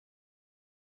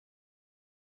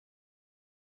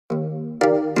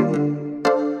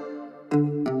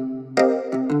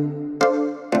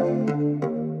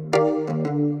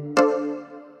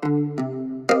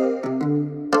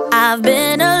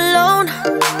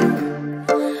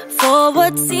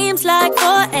what seems like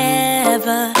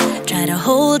forever. Try to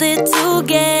hold it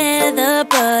together,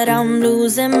 but I'm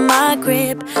losing my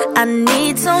grip. I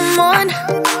need someone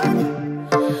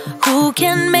who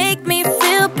can make me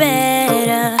feel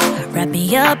better. Wrap me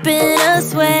up in a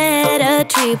sweater,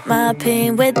 treat my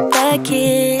pain with a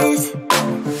kiss.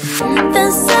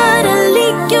 Then suddenly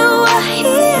you are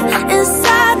here.